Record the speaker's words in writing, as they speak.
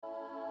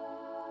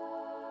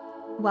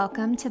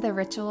Welcome to the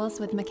Rituals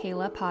with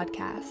Michaela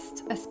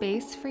podcast, a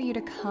space for you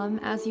to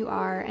come as you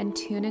are and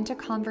tune into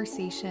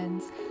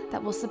conversations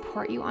that will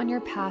support you on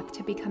your path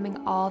to becoming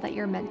all that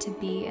you're meant to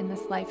be in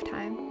this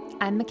lifetime.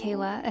 I'm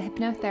Michaela, a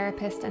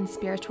hypnotherapist and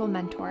spiritual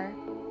mentor.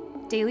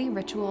 Daily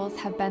rituals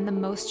have been the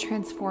most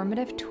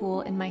transformative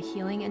tool in my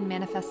healing and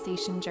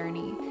manifestation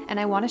journey, and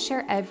I want to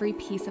share every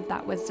piece of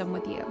that wisdom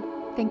with you.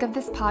 Think of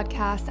this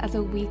podcast as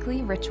a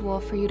weekly ritual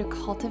for you to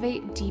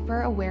cultivate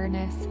deeper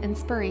awareness,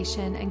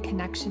 inspiration, and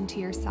connection to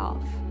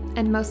yourself.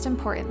 And most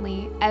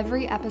importantly,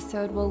 every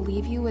episode will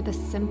leave you with a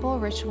simple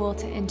ritual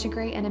to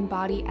integrate and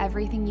embody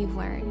everything you've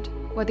learned.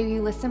 Whether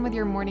you listen with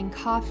your morning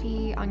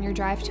coffee, on your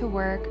drive to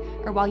work,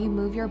 or while you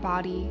move your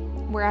body,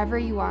 wherever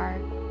you are,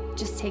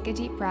 just take a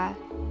deep breath,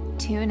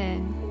 tune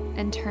in,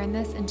 and turn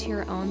this into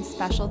your own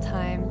special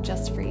time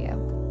just for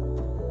you.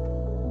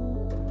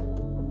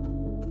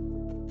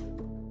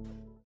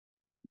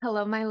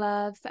 Hello, my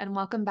loves, and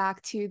welcome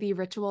back to the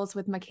Rituals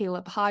with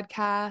Michaela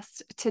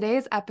podcast.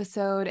 Today's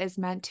episode is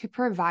meant to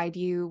provide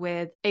you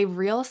with a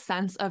real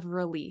sense of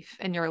relief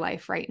in your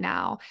life right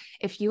now.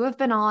 If you have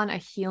been on a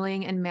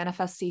healing and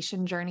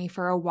manifestation journey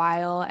for a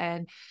while,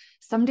 and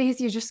some days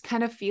you just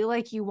kind of feel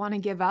like you want to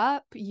give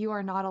up, you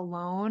are not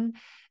alone.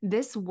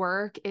 This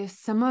work is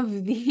some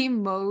of the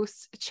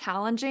most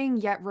challenging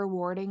yet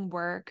rewarding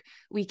work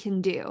we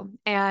can do.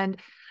 And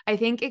I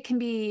think it can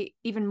be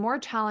even more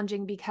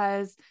challenging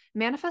because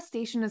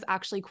manifestation is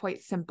actually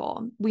quite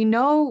simple. We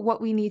know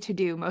what we need to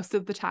do most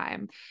of the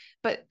time,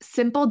 but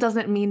simple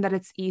doesn't mean that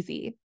it's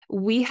easy.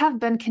 We have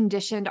been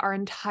conditioned our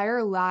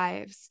entire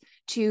lives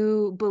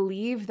to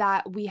believe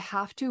that we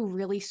have to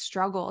really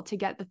struggle to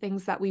get the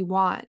things that we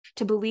want,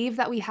 to believe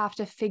that we have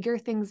to figure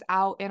things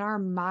out in our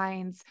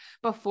minds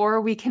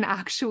before we can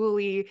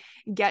actually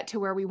get to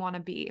where we want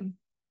to be.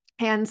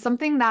 And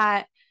something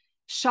that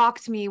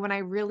shocked me when I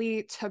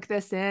really took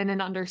this in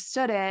and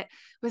understood it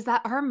was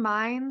that our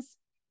minds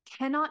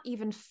cannot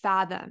even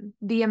fathom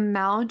the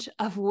amount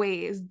of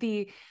ways,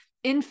 the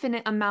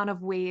infinite amount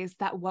of ways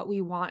that what we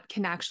want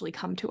can actually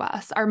come to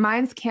us. Our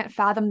minds can't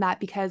fathom that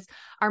because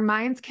our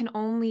minds can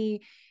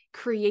only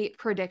create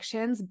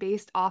predictions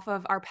based off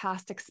of our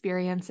past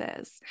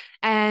experiences.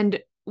 And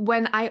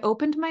when I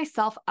opened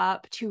myself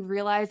up to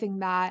realizing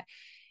that,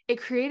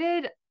 it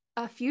created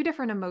a few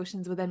different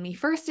emotions within me.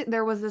 First,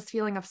 there was this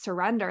feeling of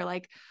surrender,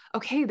 like,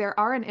 okay, there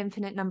are an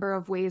infinite number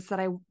of ways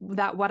that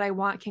what I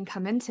want can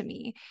come into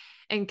me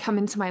and come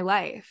into my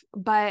life.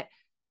 But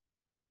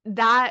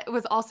that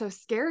was also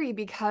scary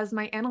because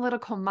my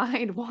analytical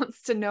mind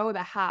wants to know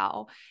the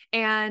how.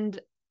 And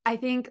I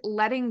think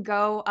letting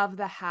go of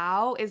the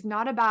how is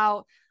not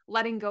about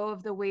letting go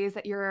of the ways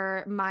that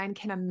your mind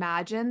can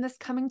imagine this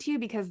coming to you,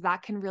 because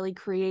that can really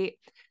create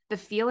the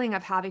feeling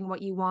of having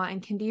what you want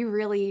and can be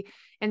really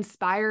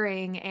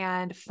inspiring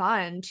and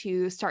fun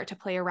to start to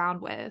play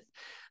around with.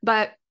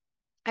 But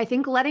I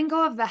think letting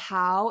go of the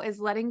how is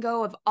letting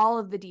go of all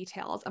of the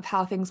details of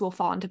how things will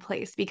fall into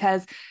place,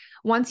 because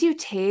once you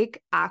take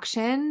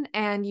action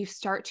and you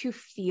start to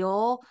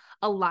feel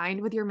aligned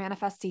with your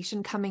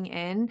manifestation coming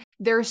in,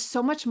 there's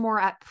so much more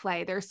at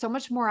play. There's so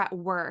much more at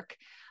work.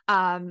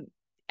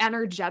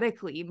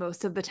 Energetically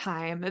most of the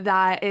time,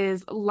 that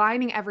is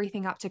lining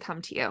everything up to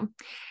come to you.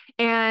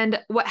 And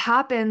what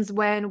happens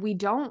when we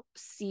don't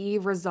see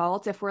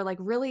results, if we're like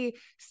really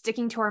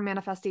sticking to our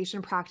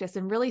manifestation practice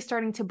and really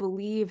starting to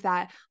believe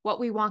that what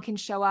we want can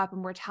show up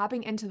and we're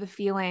tapping into the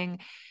feeling,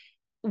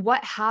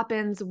 what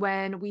happens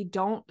when we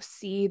don't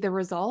see the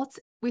results?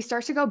 We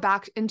start to go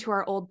back into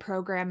our old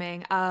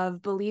programming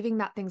of believing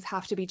that things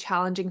have to be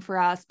challenging for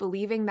us,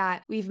 believing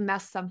that we've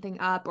messed something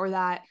up or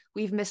that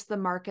we've missed the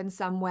mark in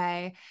some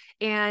way.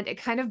 And it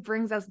kind of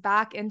brings us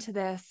back into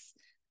this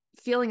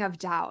feeling of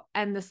doubt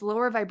and this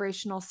lower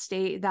vibrational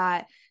state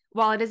that,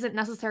 while it isn't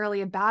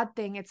necessarily a bad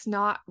thing, it's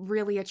not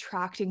really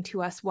attracting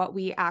to us what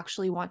we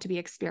actually want to be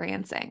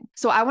experiencing.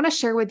 So I want to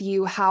share with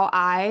you how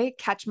I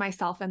catch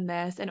myself in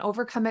this and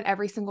overcome it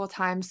every single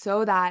time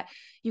so that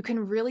you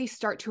can really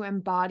start to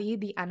embody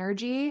the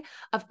energy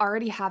of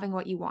already having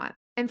what you want.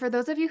 And for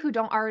those of you who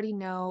don't already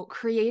know,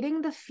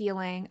 creating the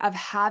feeling of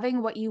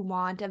having what you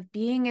want, of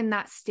being in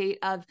that state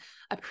of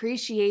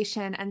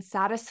appreciation and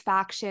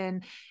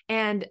satisfaction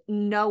and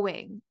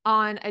knowing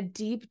on a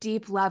deep,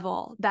 deep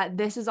level that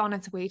this is on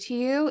its way to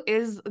you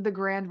is the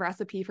grand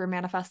recipe for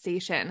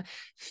manifestation.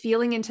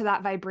 Feeling into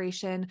that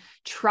vibration,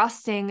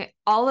 trusting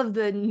all of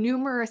the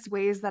numerous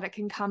ways that it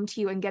can come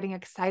to you and getting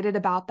excited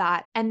about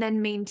that, and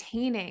then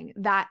maintaining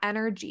that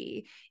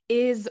energy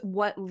is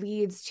what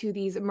leads to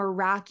these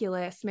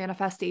miraculous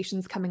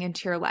manifestations coming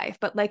into your life.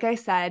 But like I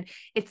said,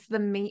 it's the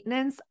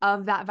maintenance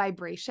of that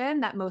vibration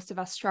that most of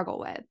us struggle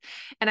with.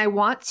 And I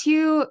want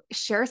to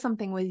share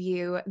something with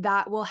you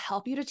that will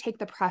help you to take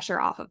the pressure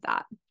off of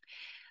that.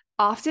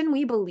 Often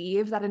we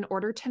believe that in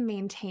order to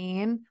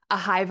maintain a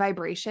high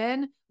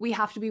vibration, we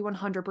have to be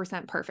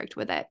 100% perfect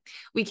with it.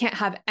 We can't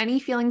have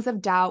any feelings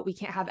of doubt. We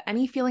can't have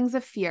any feelings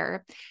of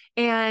fear.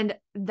 And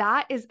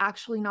that is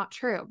actually not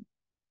true.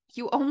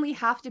 You only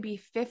have to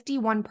be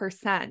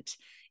 51%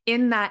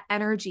 in that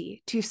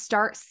energy to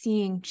start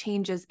seeing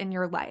changes in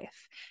your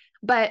life.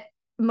 But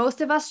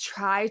most of us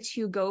try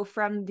to go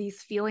from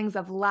these feelings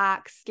of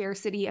lack,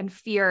 scarcity, and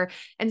fear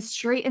and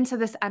straight into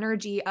this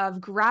energy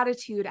of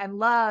gratitude and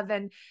love.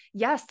 And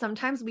yes,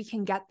 sometimes we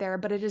can get there,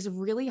 but it is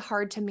really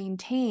hard to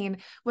maintain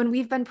when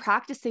we've been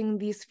practicing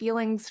these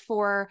feelings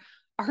for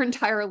our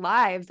entire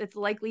lives. It's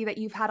likely that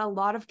you've had a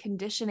lot of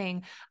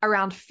conditioning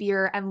around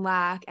fear and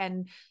lack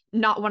and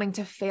not wanting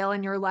to fail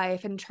in your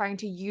life and trying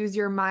to use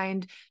your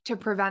mind to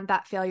prevent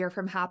that failure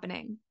from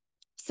happening.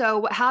 So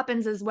what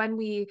happens is when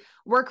we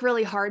work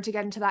really hard to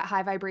get into that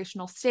high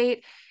vibrational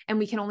state and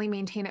we can only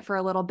maintain it for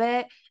a little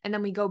bit, and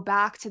then we go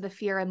back to the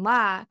fear and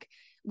lack,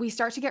 we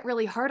start to get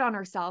really hard on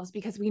ourselves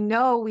because we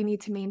know we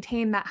need to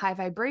maintain that high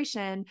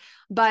vibration,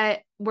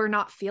 but we're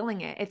not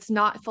feeling it. It's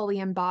not fully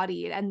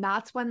embodied. And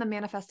that's when the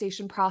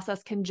manifestation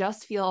process can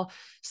just feel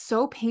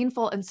so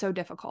painful and so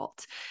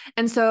difficult.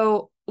 And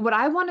so what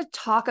I want to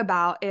talk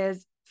about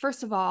is,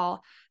 first of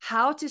all,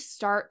 how to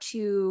start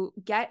to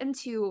get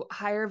into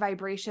higher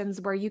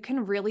vibrations where you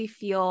can really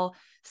feel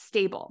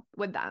stable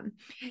with them.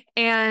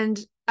 And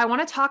I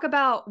want to talk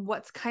about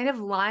what's kind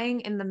of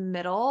lying in the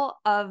middle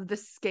of the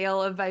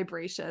scale of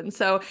vibration.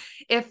 So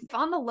if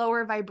on the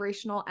lower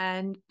vibrational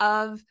end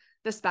of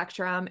the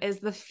spectrum is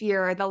the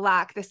fear, the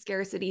lack, the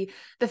scarcity,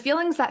 the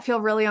feelings that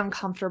feel really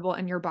uncomfortable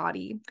in your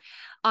body.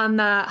 On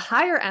the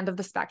higher end of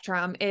the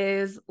spectrum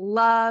is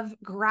love,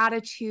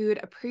 gratitude,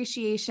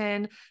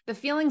 appreciation, the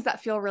feelings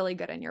that feel really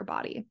good in your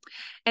body.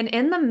 And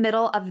in the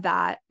middle of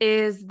that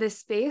is this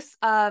space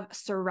of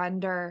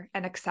surrender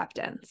and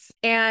acceptance.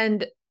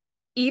 And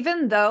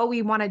even though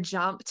we want to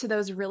jump to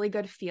those really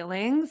good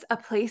feelings, a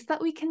place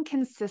that we can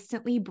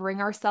consistently bring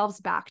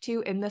ourselves back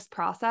to in this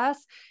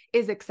process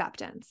is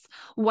acceptance.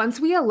 Once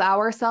we allow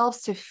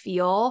ourselves to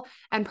feel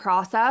and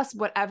process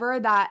whatever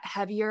that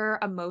heavier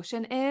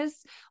emotion is,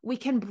 we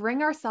can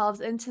bring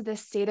ourselves into this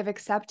state of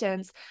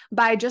acceptance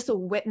by just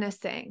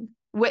witnessing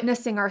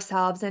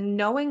ourselves and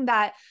knowing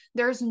that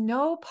there's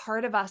no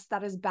part of us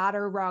that is bad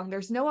or wrong.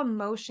 There's no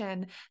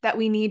emotion that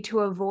we need to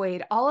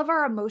avoid. All of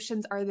our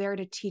emotions are there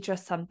to teach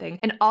us something,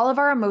 and all of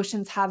our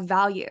emotions have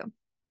value.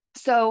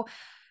 So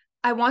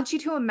I want you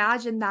to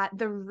imagine that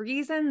the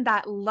reason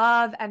that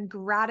love and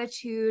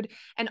gratitude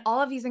and all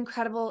of these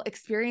incredible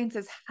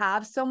experiences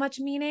have so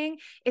much meaning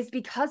is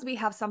because we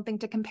have something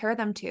to compare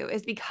them to,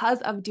 is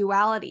because of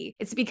duality.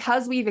 It's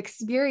because we've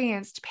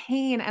experienced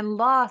pain and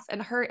loss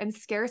and hurt and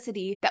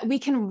scarcity that we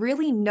can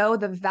really know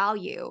the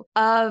value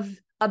of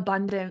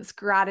abundance,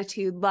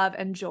 gratitude, love,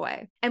 and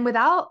joy. And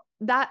without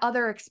that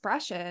other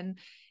expression,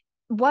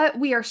 what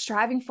we are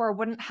striving for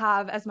wouldn't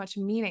have as much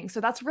meaning. So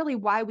that's really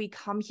why we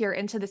come here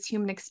into this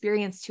human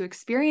experience, to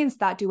experience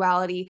that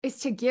duality, is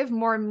to give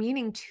more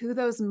meaning to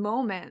those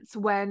moments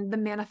when the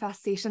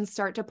manifestations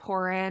start to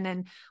pour in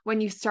and when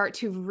you start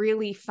to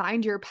really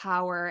find your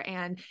power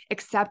and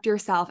accept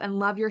yourself and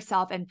love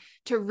yourself, and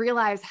to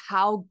realize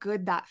how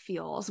good that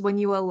feels when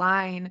you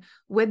align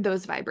with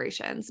those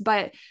vibrations.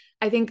 But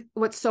I think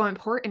what's so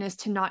important is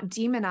to not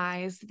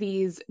demonize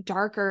these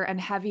darker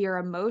and heavier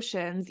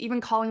emotions.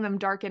 Even calling them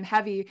dark and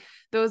heavy,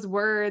 those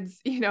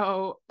words,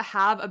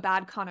 have a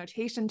bad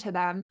connotation to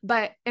them.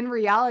 But in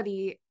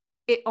reality,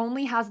 it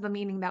only has the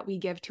meaning that we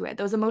give to it.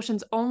 Those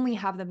emotions only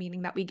have the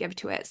meaning that we give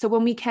to it. So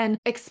when we can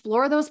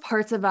explore those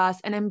parts of us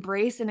and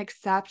embrace and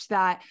accept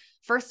that,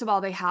 first of all,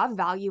 they have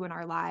value in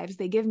our lives,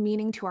 they give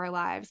meaning to our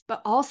lives,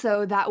 but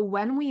also that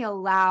when we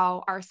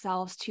allow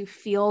ourselves to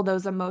feel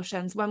those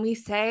emotions, when we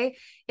say,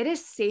 it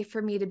is safe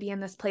for me to be in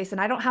this place and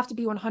I don't have to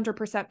be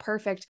 100%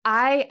 perfect,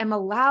 I am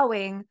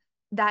allowing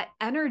that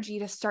energy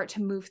to start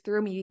to move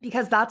through me,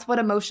 because that's what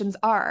emotions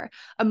are.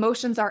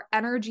 Emotions are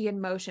energy in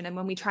motion. And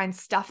when we try and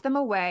stuff them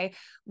away,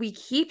 we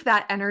keep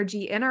that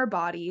energy in our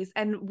bodies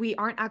and we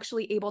aren't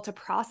actually able to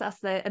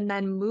process it and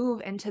then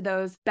move into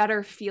those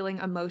better feeling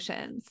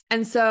emotions.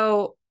 And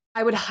so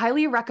I would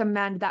highly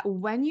recommend that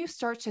when you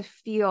start to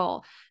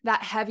feel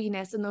that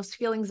heaviness and those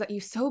feelings that you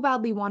so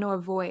badly want to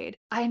avoid,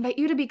 I invite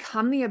you to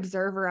become the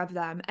observer of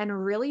them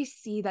and really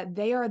see that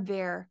they are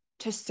there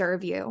to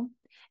serve you.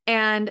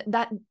 And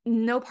that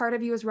no part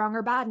of you is wrong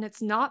or bad, and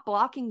it's not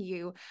blocking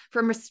you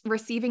from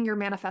receiving your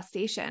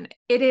manifestation.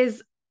 It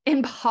is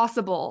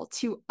impossible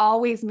to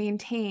always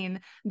maintain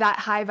that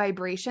high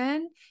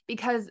vibration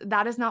because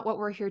that is not what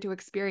we're here to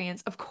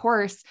experience. Of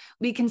course,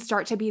 we can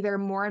start to be there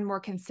more and more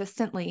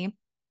consistently.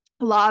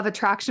 Law of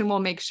attraction will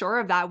make sure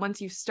of that.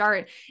 Once you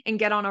start and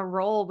get on a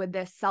roll with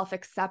this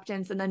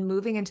self-acceptance and then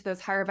moving into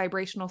those higher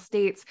vibrational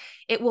states,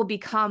 it will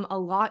become a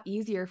lot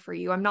easier for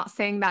you. I'm not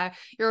saying that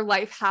your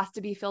life has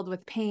to be filled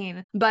with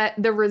pain, but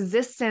the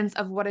resistance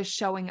of what is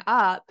showing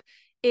up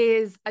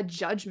is a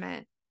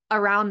judgment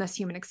around this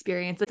human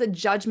experience. It's a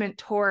judgment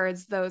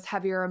towards those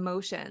heavier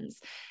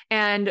emotions.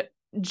 And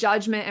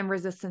judgment and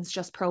resistance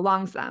just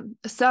prolongs them.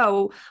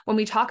 So when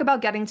we talk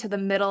about getting to the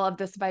middle of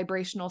this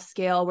vibrational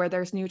scale where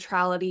there's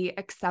neutrality,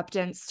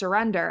 acceptance,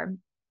 surrender,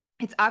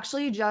 it's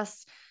actually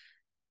just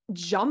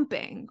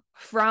jumping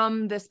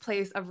from this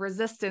place of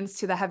resistance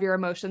to the heavier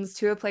emotions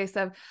to a place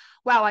of,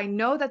 wow, I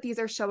know that these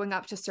are showing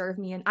up to serve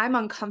me and I'm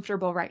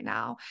uncomfortable right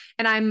now.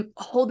 And I'm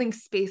holding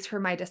space for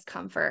my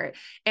discomfort.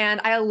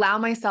 And I allow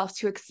myself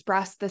to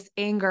express this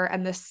anger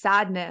and this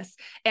sadness.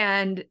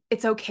 And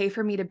it's okay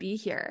for me to be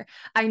here.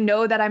 I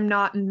know that I'm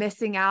not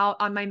missing out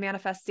on my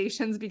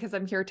manifestations because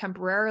I'm here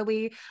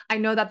temporarily. I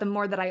know that the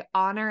more that I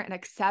honor and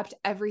accept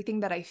everything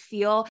that I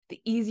feel,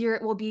 the easier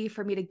it will be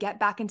for me to get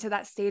back into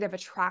that state of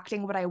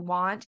attracting what I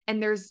want.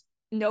 And there's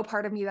no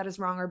part of me that is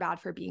wrong or bad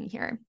for being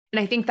here. And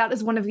I think that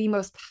is one of the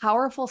most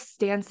powerful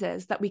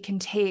stances that we can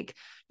take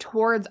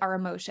towards our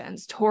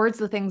emotions, towards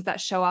the things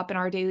that show up in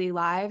our daily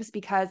lives,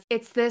 because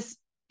it's this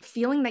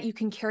feeling that you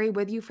can carry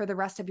with you for the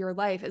rest of your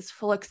life is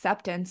full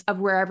acceptance of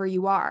wherever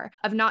you are,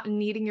 of not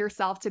needing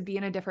yourself to be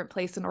in a different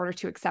place in order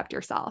to accept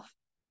yourself.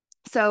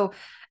 So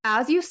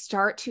as you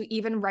start to,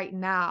 even right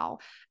now,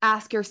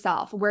 ask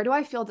yourself, where do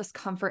I feel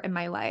discomfort in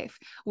my life?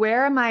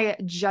 Where am I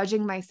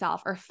judging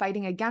myself or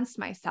fighting against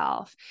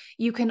myself?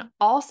 You can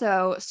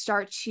also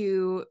start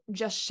to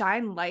just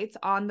shine lights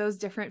on those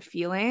different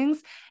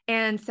feelings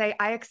and say,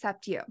 I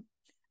accept you.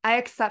 I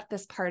accept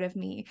this part of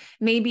me.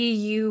 Maybe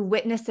you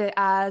witness it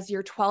as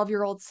your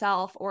 12-year-old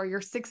self or your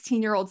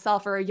 16-year-old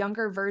self or a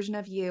younger version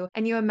of you.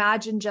 And you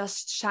imagine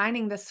just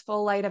shining this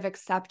full light of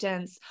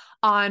acceptance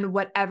on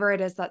whatever it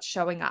is that's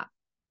showing up.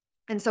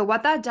 And so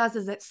what that does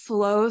is it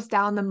slows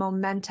down the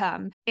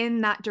momentum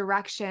in that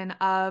direction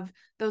of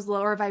those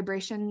lower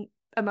vibration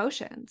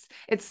emotions.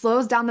 It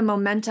slows down the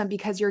momentum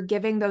because you're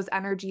giving those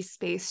energy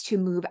space to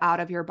move out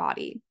of your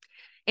body.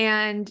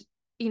 And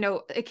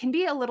it can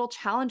be a little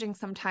challenging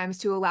sometimes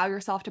to allow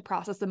yourself to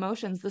process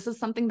emotions. This is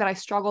something that I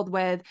struggled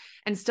with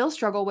and still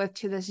struggle with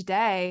to this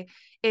day,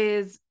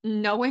 is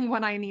knowing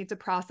when I need to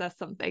process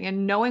something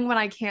and knowing when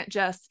I can't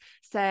just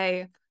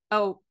say,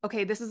 oh,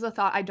 okay, this is a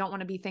thought I don't want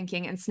to be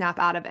thinking and snap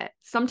out of it.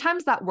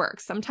 Sometimes that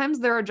works. Sometimes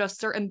there are just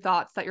certain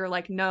thoughts that you're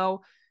like,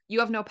 no, you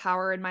have no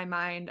power in my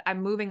mind.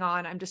 I'm moving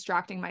on. I'm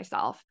distracting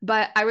myself.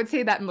 But I would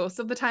say that most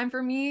of the time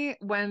for me,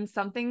 when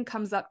something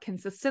comes up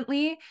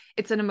consistently,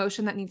 it's an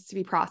emotion that needs to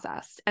be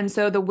processed. And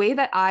so the way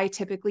that I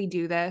typically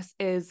do this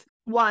is,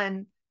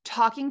 one,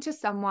 talking to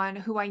someone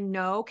who I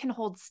know can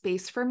hold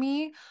space for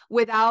me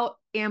without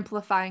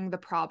amplifying the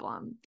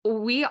problem.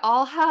 We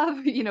all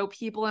have,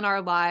 people in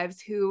our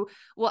lives who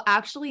will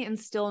actually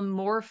instill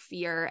more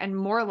fear and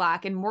more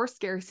lack and more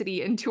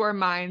scarcity into our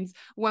minds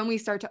when we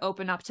start to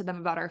open up to them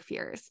about our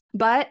fears.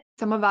 But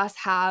some of us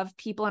have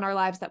people in our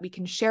lives that we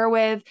can share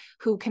with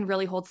who can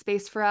really hold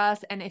space for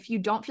us. And if you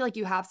don't feel like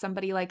you have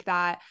somebody like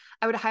that,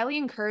 I would highly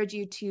encourage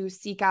you to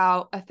seek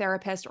out a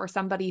therapist or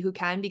somebody who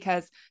can,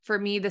 because for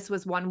me, this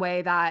was one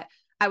way that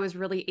I was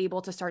really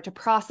able to start to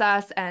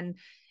process, and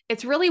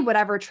it's really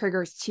whatever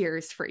triggers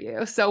tears for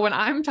you. So when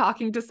I'm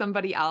talking to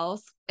somebody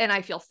else and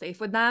I feel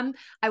safe with them,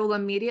 I will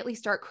immediately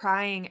start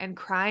crying, and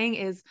crying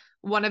is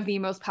one of the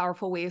most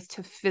powerful ways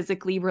to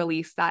physically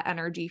release that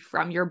energy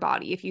from your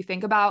body. If you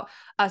think about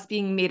us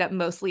being made up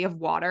mostly of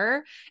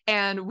water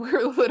and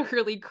we're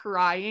literally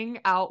crying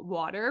out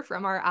water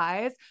from our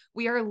eyes,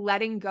 we are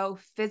letting go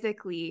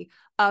physically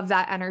of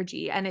that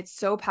energy. And it's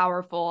so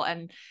powerful.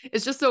 And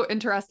it's just so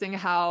interesting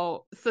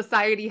how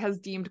society has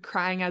deemed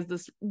crying as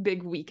this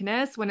big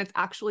weakness when it's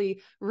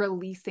actually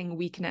releasing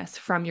weakness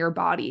from your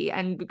body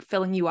and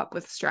filling you up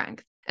with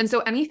strength. And so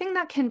anything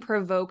that can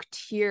provoke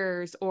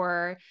tears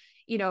or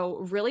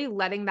really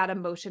letting that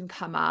emotion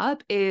come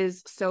up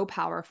is so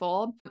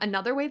powerful.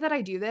 Another way that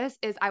I do this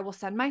is I will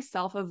send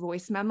myself a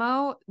voice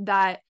memo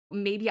that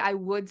maybe I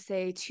would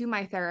say to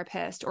my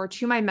therapist or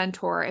to my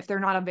mentor. If they're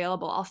not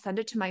available, I'll send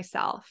it to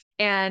myself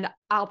and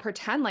I'll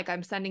pretend like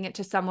I'm sending it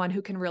to someone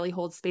who can really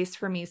hold space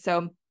for me.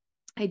 So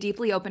I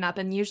deeply open up,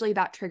 and usually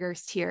that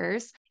triggers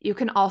tears. You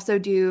can also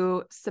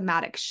do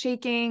somatic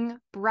shaking,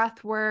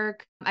 breath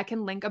work. I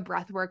can link a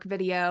breath work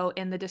video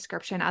in the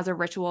description as a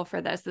ritual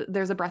for this.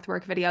 There's a breath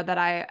work video that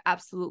I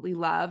absolutely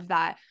love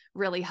that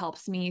really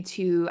helps me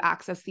to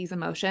access these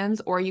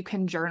emotions. Or you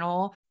can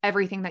journal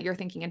everything that you're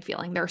thinking and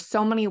feeling. There are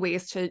so many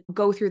ways to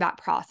go through that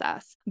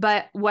process.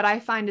 But what I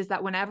find is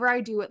that whenever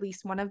I do at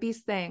least one of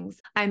these things,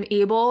 I'm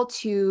able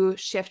to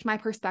shift my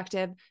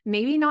perspective,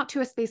 maybe not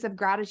to a space of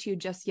gratitude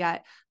just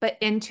yet, but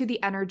into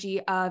the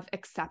energy of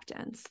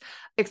acceptance.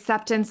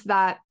 Acceptance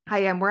that I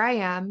am where I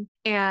am,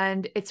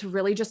 and it's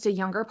really just a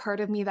younger part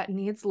of me that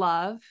needs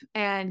love,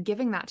 and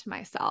giving that to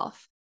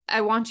myself.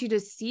 I want you to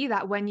see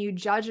that when you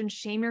judge and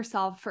shame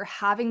yourself for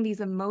having these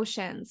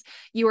emotions,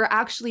 you are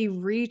actually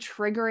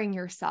re-triggering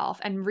yourself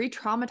and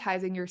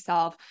re-traumatizing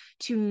yourself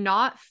to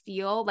not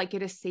feel like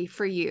it is safe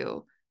for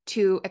you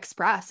to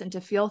express and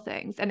to feel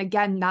things. And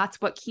again, that's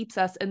what keeps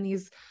us in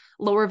these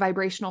lower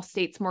vibrational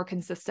states more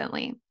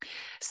consistently.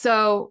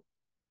 So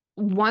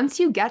once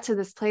you get to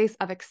this place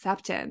of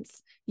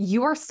acceptance,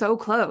 you are so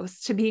close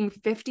to being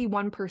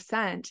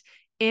 51%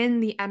 in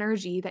the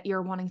energy that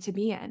you're wanting to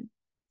be in.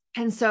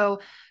 And so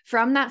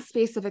from that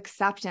space of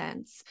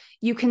acceptance,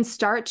 you can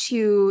start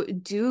to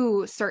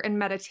do certain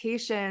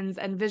meditations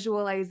and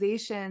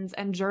visualizations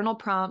and journal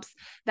prompts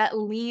that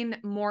lean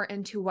more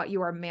into what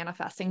you are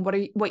manifesting,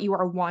 what you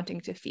are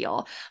wanting to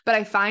feel. But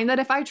I find that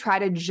if I try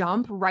to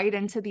jump right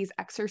into these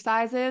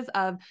exercises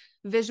of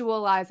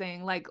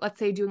visualizing, like let's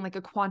say doing like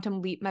a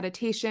quantum leap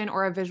meditation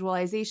or a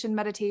visualization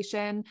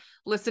meditation,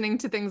 listening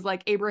to things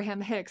like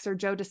Abraham Hicks or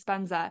Joe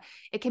Dispenza,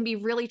 it can be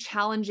really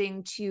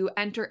challenging to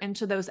enter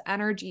into those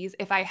energies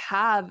if I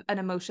have an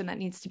emotion that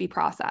needs to be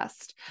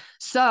processed.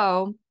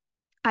 So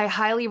I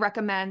highly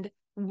recommend,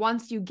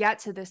 once you get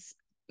to this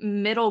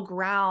middle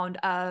ground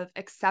of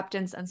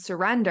acceptance and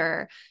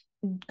surrender,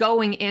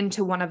 going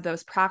into one of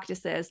those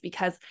practices,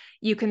 because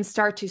you can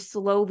start to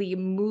slowly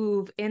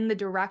move in the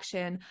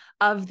direction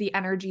of the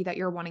energy that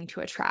you're wanting to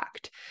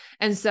attract.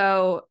 And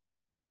so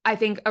I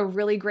think a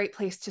really great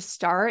place to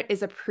start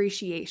is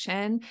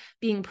appreciation,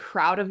 being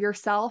proud of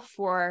yourself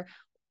for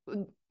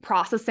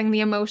processing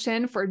the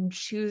emotion, for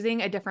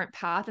choosing a different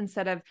path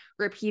instead of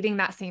repeating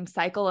that same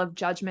cycle of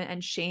judgment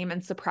and shame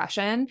and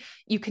suppression.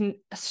 You can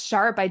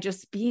start by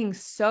just being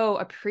so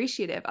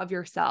appreciative of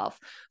yourself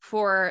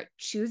for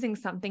choosing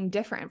something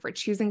different, for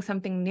choosing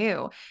something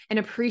new. And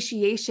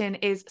appreciation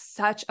is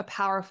such a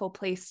powerful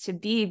place to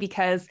be,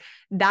 because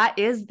that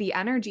is the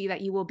energy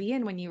that you will be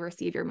in when you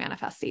receive your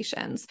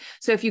manifestations.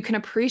 So if you can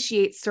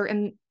appreciate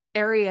certain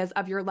areas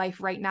of your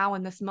life right now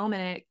in this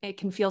moment, it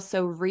can feel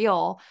so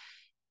real.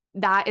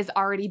 That is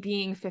already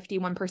being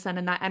 51%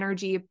 in that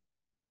energy.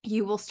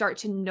 You will start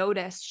to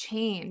notice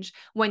change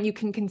when you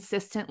can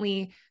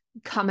consistently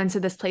come into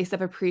this place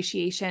of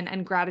appreciation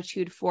and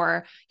gratitude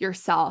for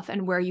yourself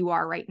and where you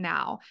are right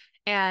now.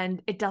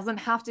 And it doesn't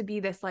have to be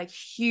this like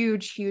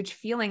huge, huge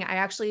feeling. I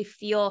actually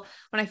feel,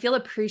 when I feel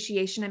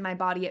appreciation in my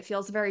body, it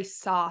feels very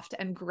soft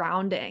and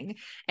grounding.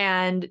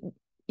 And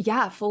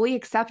yeah, fully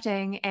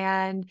accepting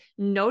and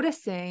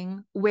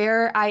noticing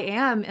where I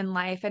am in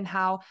life and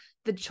how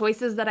the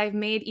choices that I've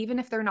made, even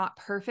if they're not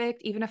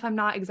perfect, even if I'm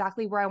not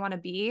exactly where I want to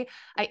be,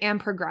 I am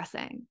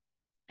progressing.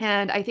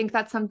 And I think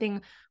that's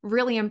something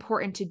really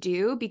important to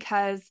do,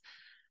 because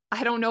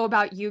I don't know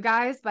about you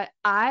guys, but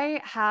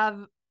I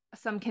have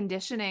some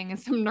conditioning and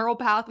some neural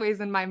pathways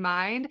in my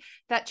mind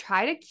that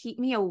try to keep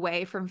me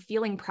away from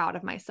feeling proud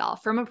of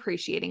myself, from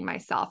appreciating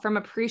myself, from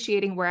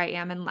appreciating where I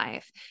am in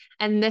life.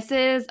 And this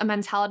is a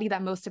mentality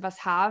that most of us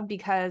have,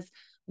 because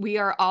we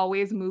are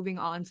always moving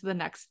on to the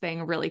next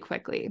thing really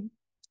quickly.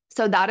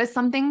 So that is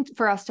something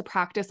for us to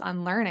practice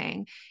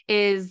unlearning,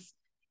 is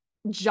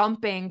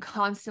jumping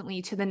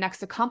constantly to the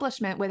next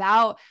accomplishment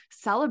without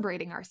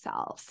celebrating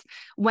ourselves.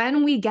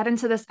 When we get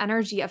into this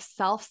energy of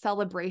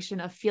self-celebration,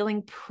 of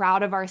feeling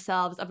proud of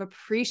ourselves, of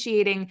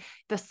appreciating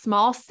the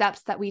small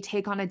steps that we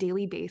take on a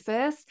daily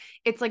basis,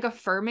 it's like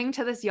affirming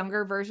to this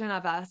younger version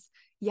of us,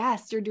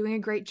 yes, you're doing a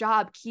great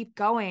job. Keep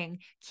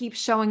going, keep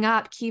showing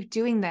up, keep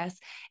doing this.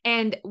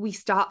 And we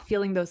stop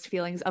feeling those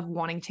feelings of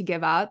wanting to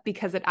give up,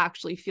 because it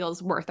actually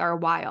feels worth our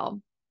while.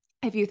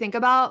 If you think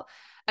about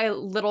a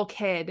little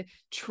kid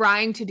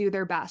trying to do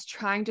their best,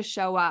 trying to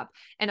show up,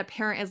 and a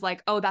parent is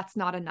like, oh, that's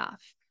not enough.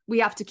 We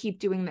have to keep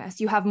doing this.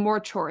 You have more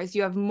chores,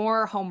 you have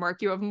more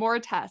homework, you have more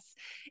tests.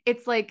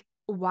 It's like,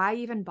 why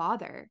even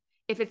bother?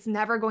 If it's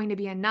never going to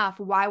be enough,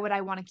 why would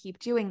I want to keep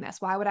doing this?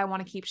 Why would I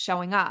want to keep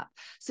showing up?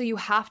 So you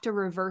have to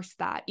reverse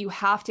that. You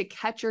have to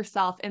catch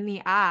yourself in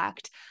the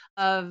act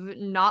of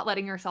not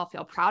letting yourself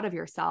feel proud of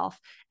yourself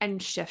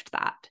and shift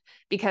that,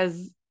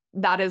 because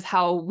that is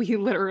how we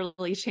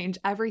literally change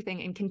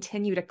everything and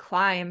continue to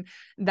climb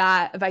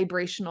that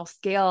vibrational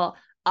scale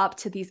up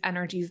to these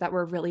energies that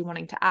we're really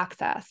wanting to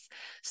access.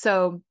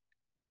 So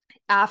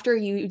after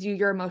you do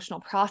your emotional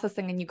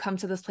processing and you come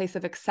to this place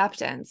of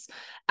acceptance,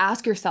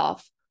 ask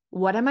yourself,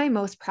 what am I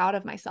most proud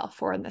of myself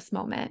for in this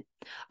moment?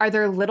 Are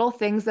there little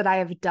things that I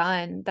have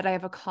done, that I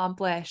have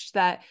accomplished,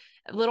 that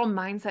little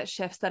mindset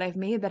shifts that I've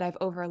made that I've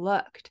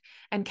overlooked?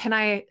 And can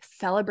I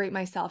celebrate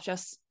myself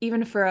just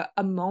even for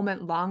a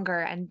moment longer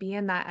and be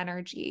in that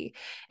energy?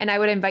 And I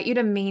would invite you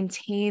to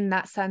maintain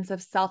that sense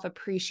of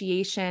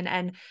self-appreciation.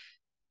 And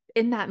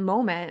in that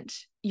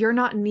moment, you're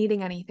not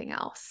needing anything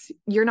else.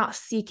 You're not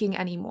seeking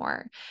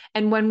anymore.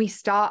 And when we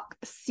stop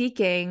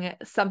seeking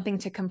something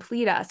to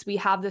complete us, we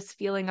have this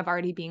feeling of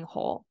already being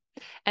whole.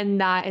 And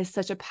that is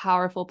such a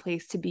powerful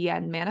place to be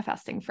in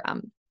manifesting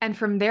from. And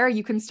from there,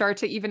 you can start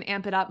to even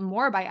amp it up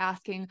more by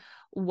asking,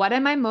 what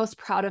am I most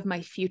proud of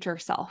my future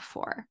self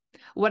for?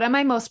 What am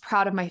I most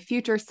proud of my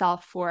future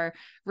self for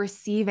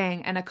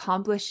receiving and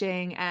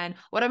accomplishing? And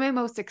what am I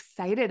most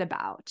excited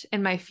about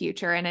in my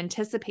future and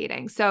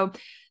anticipating? So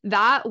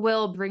that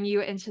will bring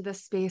you into the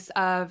space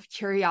of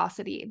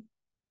curiosity.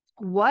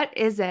 What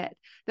is it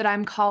that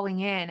I'm calling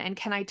in? And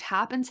can I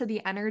tap into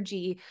the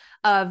energy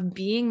of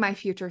being my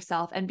future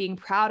self and being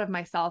proud of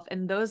myself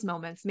in those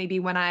moments? Maybe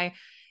when I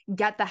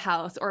get the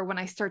house, or when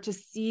I start to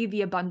see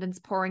the abundance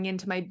pouring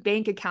into my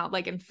bank account,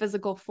 like in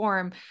physical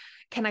form,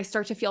 can I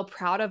start to feel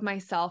proud of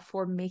myself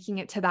for making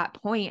it to that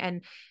point?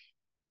 And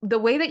the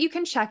way that you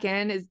can check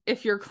in is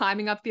if you're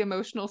climbing up the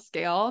emotional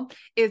scale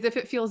is if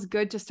it feels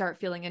good to start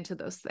feeling into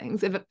those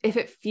things, if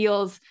it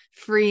feels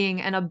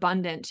freeing and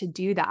abundant to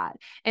do that.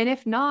 And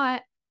if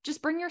not,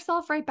 just bring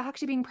yourself right back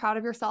to being proud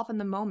of yourself in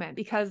the moment,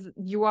 because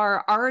you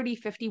are already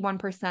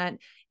 51%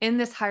 in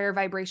this higher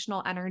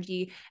vibrational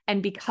energy.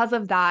 And because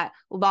of that,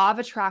 law of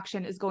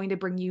attraction is going to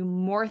bring you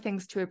more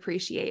things to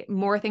appreciate,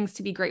 more things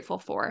to be grateful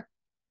for.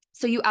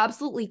 So you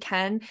absolutely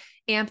can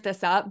amp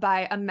this up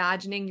by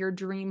imagining your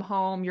dream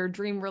home, your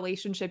dream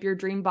relationship, your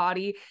dream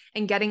body,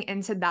 and getting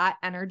into that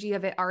energy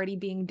of it already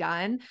being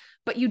done.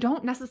 But you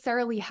don't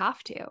necessarily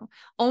have to.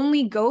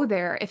 Only go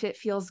there if it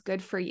feels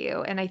good for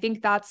you. And I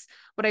think that's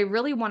what I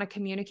really want to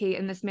communicate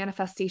in this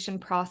manifestation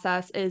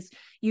process is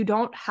you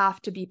don't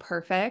have to be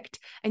perfect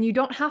and you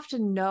don't have to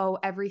know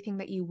everything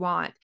that you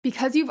want.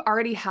 Because you've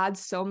already had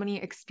so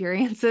many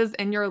experiences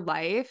in your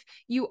life,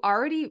 you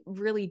already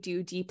really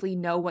do deeply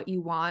know what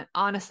you want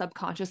on a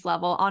subconscious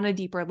level, on a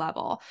deeper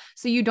level.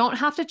 So you don't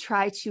have to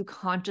try to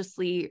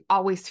consciously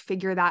always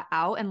figure that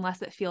out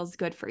unless it feels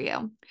good for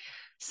you.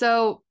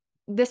 So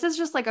this is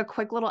just like a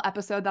quick little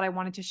episode that I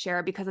wanted to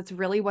share because it's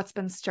really what's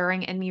been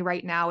stirring in me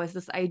right now is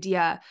this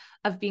idea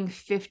of being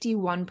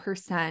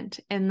 51%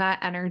 in that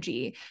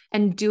energy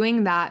and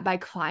doing that by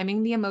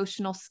climbing the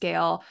emotional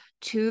scale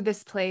to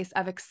this place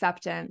of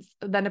acceptance,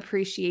 then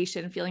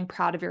appreciation, feeling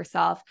proud of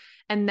yourself,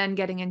 and then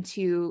getting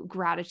into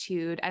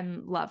gratitude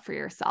and love for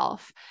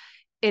yourself.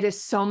 It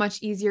is so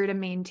much easier to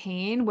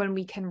maintain when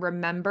we can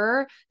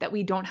remember that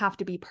we don't have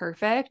to be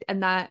perfect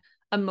and that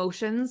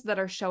emotions that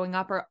are showing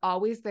up are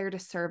always there to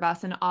serve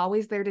us and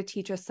always there to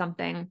teach us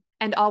something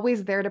and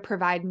always there to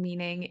provide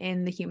meaning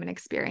in the human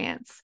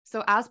experience.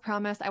 So as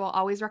promised, I will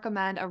always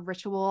recommend a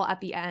ritual at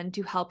the end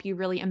to help you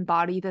really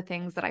embody the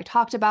things that I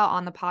talked about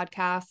on the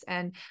podcast.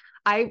 And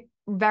I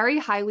very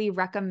highly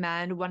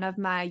recommend one of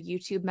my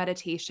YouTube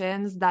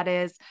meditations that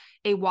is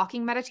a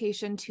walking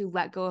meditation to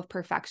let go of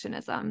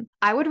perfectionism.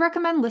 I would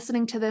recommend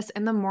listening to this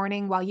in the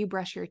morning while you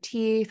brush your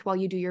teeth, while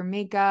you do your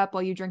makeup,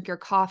 while you drink your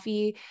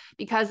coffee,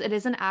 because it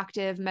is an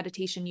active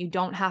meditation. You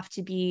don't have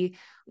to be,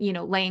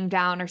 laying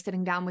down or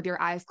sitting down with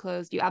your eyes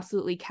closed. You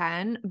absolutely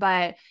can,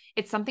 but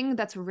it's something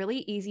that's really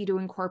easy to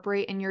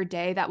incorporate in your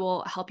day that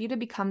will help you to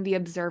become the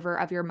observer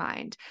of your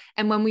mind.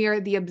 And when we are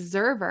the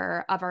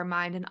observer of our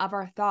mind and of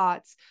our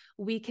thoughts,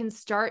 we can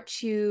start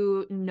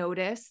to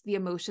notice the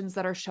emotions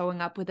that are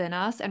showing up within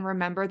us and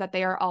remember that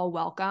they are all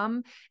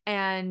welcome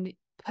and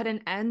put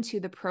an end to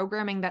the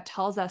programming that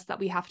tells us that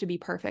we have to be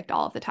perfect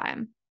all of the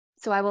time.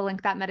 So I will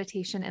link that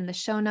meditation in the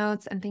show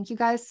notes. And thank you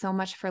guys so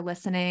much for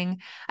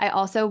listening. I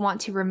also want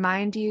to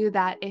remind you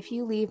that if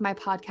you leave my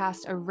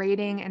podcast a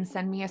rating and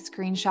send me a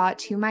screenshot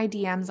to my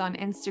DMs on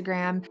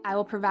Instagram, I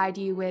will provide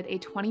you with a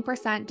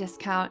 20%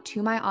 discount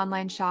to my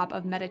online shop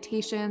of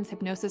meditations,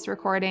 hypnosis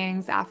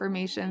recordings,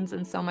 affirmations,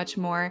 and so much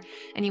more.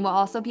 And you will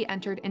also be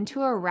entered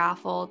into a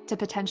raffle to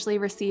potentially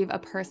receive a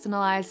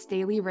personalized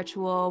daily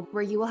ritual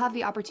where you will have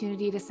the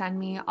opportunity to send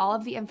me all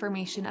of the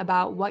information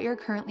about what you're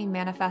currently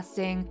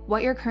manifesting,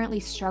 what you're currently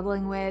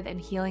struggling with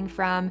and healing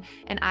from,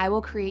 and I will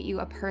create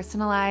you a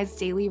personalized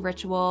daily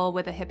ritual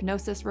with a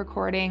hypnosis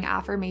recording,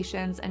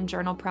 affirmations, and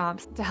journal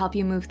prompts to help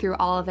you move through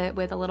all of it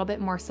with a little bit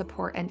more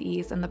support and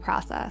ease in the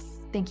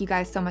process. Thank you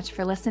guys so much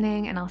for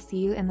listening, and I'll see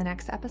you in the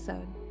next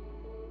episode.